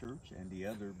AME Church, and the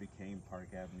other became Park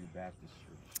Avenue Baptist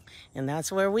Church. And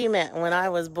that's where we met when I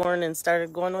was born and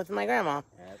started going with my grandma.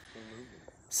 Absolutely.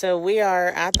 So we are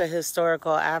at the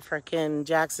historical African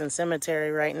Jackson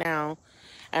Cemetery right now.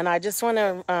 And I just want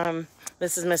to,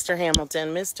 this is Mr.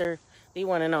 Hamilton, the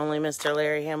one and only Mr.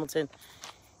 Larry Hamilton.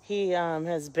 He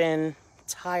has been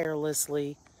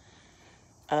tirelessly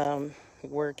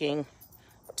working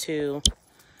to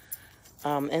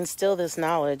instill this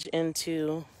knowledge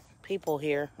into people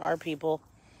here, our people,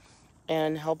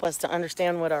 and help us to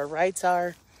understand what our rights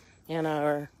are and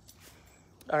our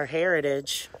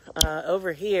heritage.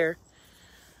 Over here,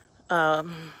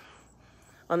 on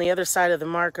the other side of the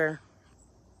marker,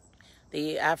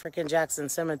 the African Jackson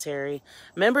Cemetery,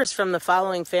 members from the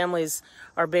following families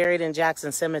are buried in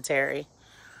Jackson Cemetery.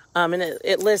 And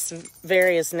it lists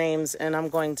various names, and I'm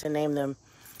going to name them.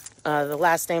 The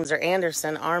last names are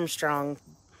Anderson, Armstrong,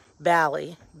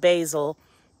 Bally, Basil,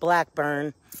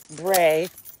 Blackburn, Bray,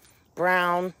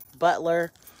 Brown,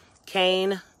 Butler,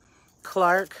 Kane,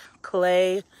 Clark,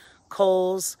 Clay,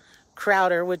 Coles,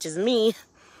 Crowder, which is me.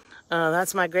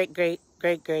 That's my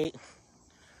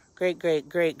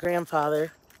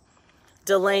great-great-great-great-great-great-grandfather.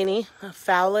 Delaney,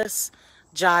 Fowlis,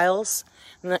 Giles,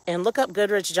 and look up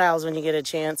Goodrich Giles when you get a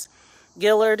chance.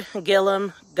 Gillard,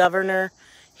 Gillum, Governor,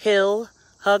 Hill,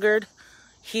 Huggard,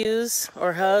 Hughes,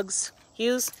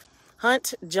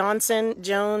 Hunt, Johnson,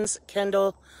 Jones,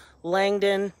 Kendall,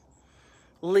 Langdon,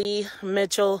 Lee,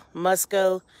 Mitchell,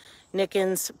 Musco,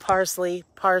 Nickens, Parsley,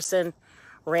 Parson,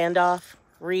 Randolph,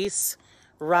 Reese,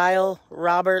 Ryle,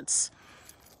 Roberts,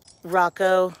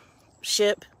 Rocco,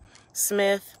 Ship,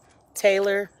 Smith,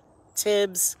 Taylor,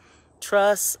 Tibbs,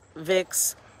 Truss,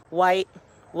 Vicks, White,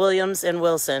 Williams, and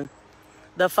Wilson.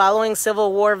 The following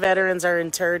Civil War veterans are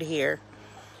interred here: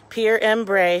 Pierre M.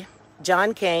 Bray,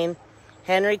 John Kane,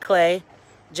 Henry Clay,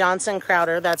 Johnson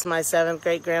Crowder, that's my 7th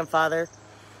great-grandfather.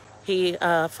 He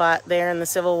fought there in the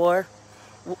Civil War,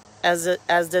 as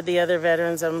did the other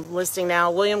veterans I'm listing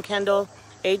now: William Kendall,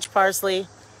 H. Parsley,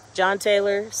 John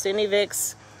Taylor, Sidney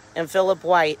Vicks, and Philip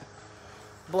White,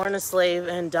 born a slave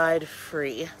and died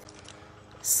free.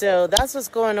 So that's what's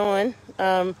going on.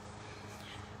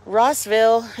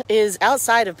 Rossville is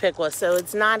outside of Piqua, so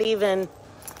it's not even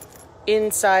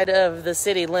inside of the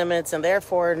city limits, and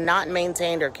therefore not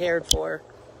maintained or cared for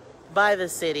by the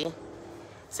city.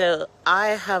 So I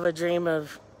have a dream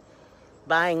of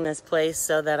buying this place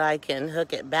so that I can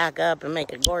hook it back up and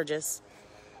make it gorgeous.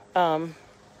 And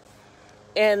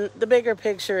the bigger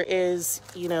picture is,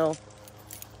 you know,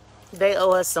 they owe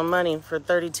us some money for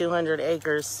 3,200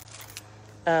 acres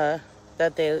that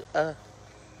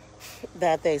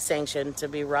they sanctioned to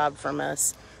be robbed from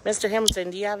us. Mr. Hamilton,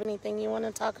 do you have anything you want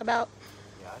to talk about?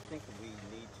 Yeah, I think we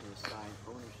need to assign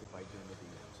ownership identity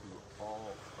to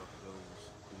all of those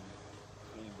who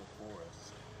came before us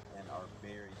and are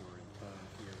buried or interred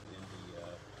here in the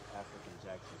African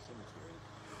Jackson Cemetery.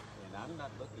 And I'm not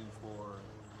looking for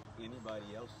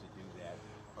anybody else to do that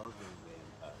other than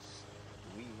us.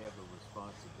 We have a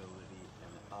responsibility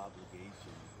and an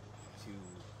obligation to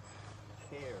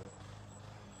care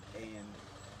and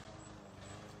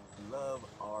love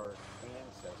our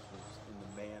ancestors in the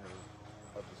manner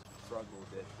of the struggle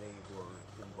that they were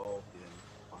involved in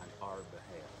on our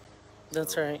behalf.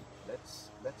 That's right. let's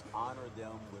honor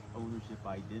them with ownership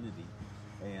identity,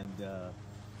 and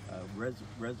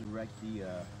resurrect the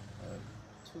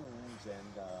tombs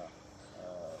and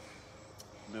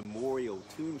memorial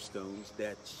tombstones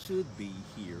that should be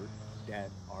here that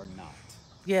are not.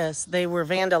 Yes, they were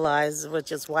vandalized,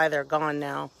 which is why they're gone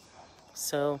now.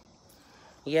 So,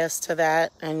 yes to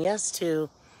that, and yes to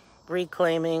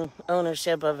reclaiming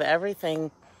ownership of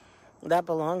everything that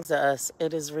belongs to us.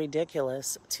 It is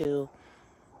ridiculous to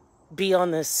be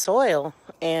on this soil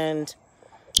and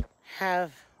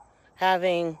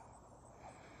having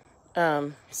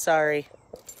sorry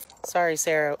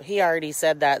Sarah, he already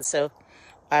said that, so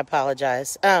I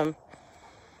apologize.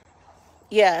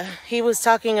 Yeah, he was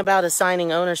talking about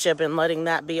assigning ownership and letting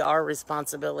that be our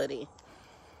responsibility.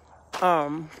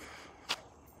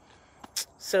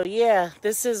 So yeah,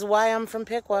 this is why I'm from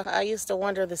Piqua. I used to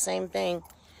wonder the same thing.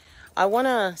 I want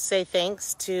to say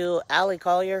thanks to Allie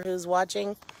Collier, who's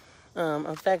watching,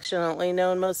 affectionately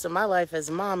known most of my life as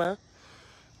Mama,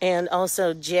 and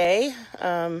also Jay,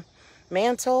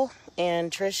 Mantle,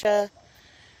 and Trisha,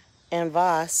 and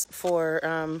Voss for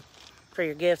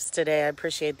your gifts today. I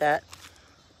appreciate that.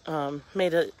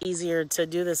 Made it easier to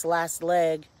do this last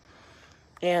leg.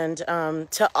 And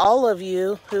to all of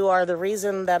you who are the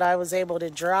reason that I was able to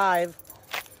drive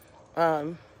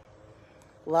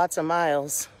lots of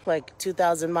miles, like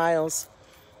 2,000 miles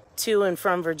to and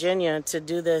from Virginia to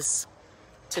do this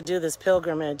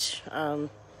pilgrimage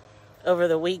over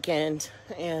the weekend,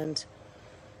 and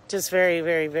just very,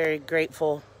 very, very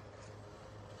grateful.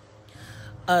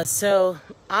 So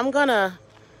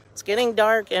it's getting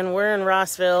dark and we're in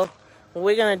Rossville. Are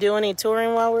we gonna do any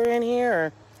touring while we're in here?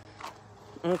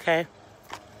 Or? Okay.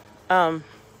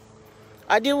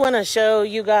 I do want to show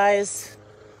you guys.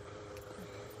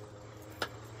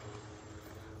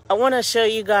 I want to show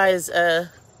you guys the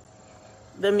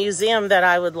museum that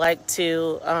I would like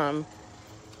to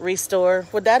restore.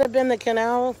 Would that have been the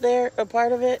canal there, a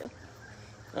part of it?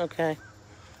 Okay.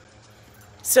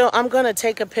 So I'm going to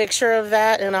take a picture of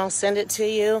that and I'll send it to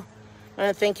you. I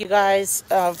want to thank you guys.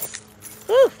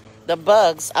 The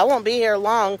bugs. I won't be here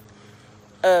long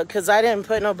because I didn't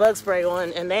put no bug spray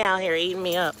on and they out here eating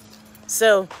me up.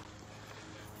 So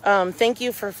thank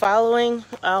you for following.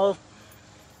 I'll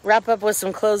wrap up with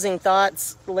some closing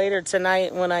thoughts later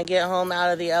tonight when I get home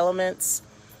out of the elements.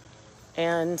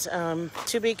 And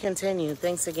to be continued.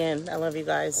 Thanks again. I love you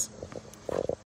guys.